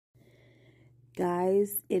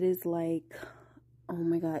Guys, it is like, oh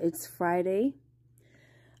my God, it's Friday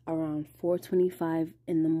around 4:25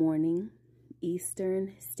 in the morning,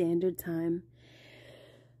 Eastern Standard Time.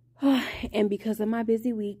 And because of my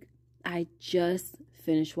busy week, I just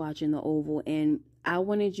finished watching The Oval, and I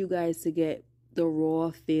wanted you guys to get the raw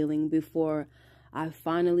feeling before I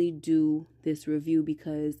finally do this review,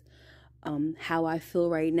 because how I feel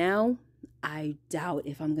right now, I doubt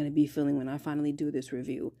if I'm going to be feeling when I finally do this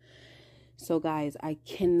review. So guys, I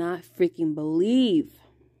cannot freaking believe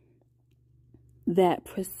that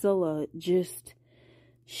Priscilla just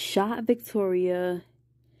shot Victoria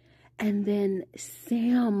and then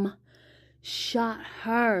Sam shot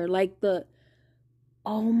her.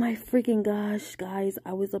 Oh my freaking gosh, guys,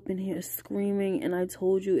 I was up in here screaming, and I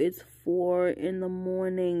told you it's 4 in the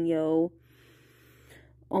morning, yo.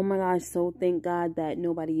 Oh my gosh, so thank God that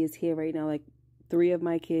nobody is here right now. Like, 3 of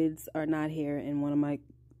my kids are not here, and one of my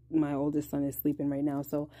oldest son is sleeping right now.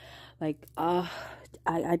 So like, I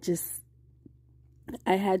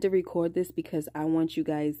had to record this because I want you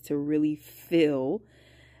guys to really feel,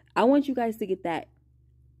 I want you guys to get that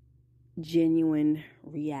genuine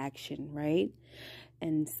reaction, right?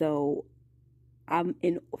 And so I'm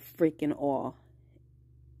in freaking awe.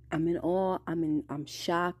 I'm in awe. I'm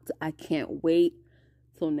shocked. I can't wait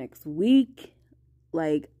till next week.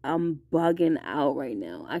 Like, I'm bugging out right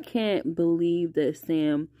now. I can't believe that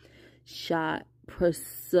Sam shot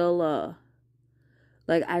Priscilla.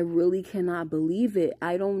 Like, I really cannot believe it.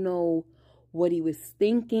 I don't know what he was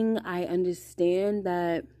thinking. I understand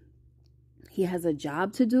that he has a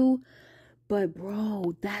job to do, but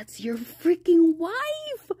bro, that's your freaking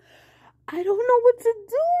wife. I don't know what to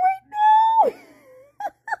do right now.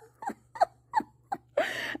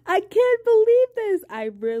 I can't believe this. I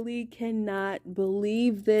really cannot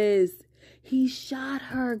believe this. He shot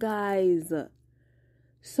her, guys.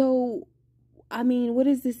 So, I mean, what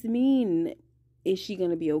does this mean? Is she going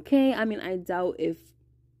to be okay? I mean, I doubt if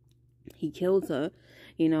he killed her,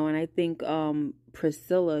 you know, and I think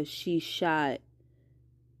Priscilla, she shot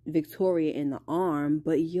Victoria in the arm.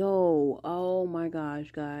 But yo, oh my gosh,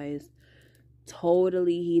 guys.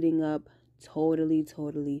 Totally heating up. Totally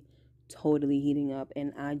heating up,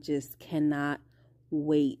 and I just cannot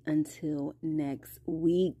wait until next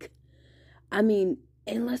week. I mean,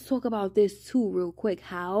 and let's talk about this too real quick.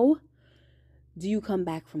 How do you come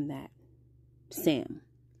back from that? Sam,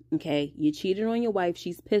 okay, you cheated on your wife,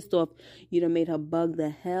 she's pissed off, you done made her bug the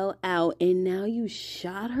hell out, and now you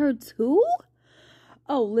shot her too?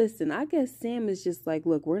 Oh, listen, I guess Sam is just like,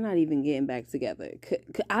 look, we're not even getting back together.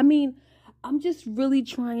 I mean, I'm just really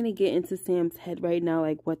trying to get into Sam's head right now.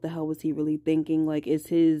 Like, what the hell was he really thinking? Like, is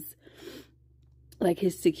his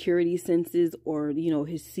security senses, or, you know,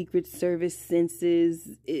 his Secret Service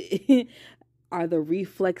senses, are the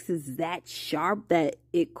reflexes that sharp that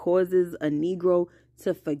it causes a Negro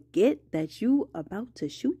to forget that you about to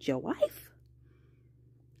shoot your wife?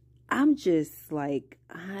 I'm just like,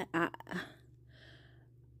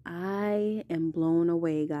 I am blown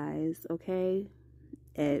away, guys, okay?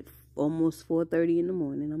 At almost 4:30 in the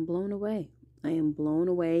morning, I'm blown away. I am blown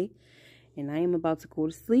away, and I am about to go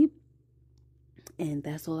to sleep, and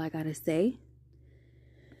that's all I gotta say.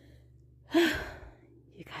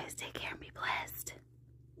 You guys take care and be blessed.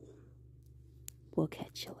 We'll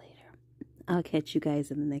catch you later. I'll catch you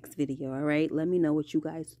guys in the next video, all right? Let me know what you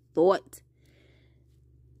guys thought.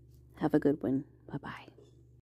 Have a good one. Bye-bye.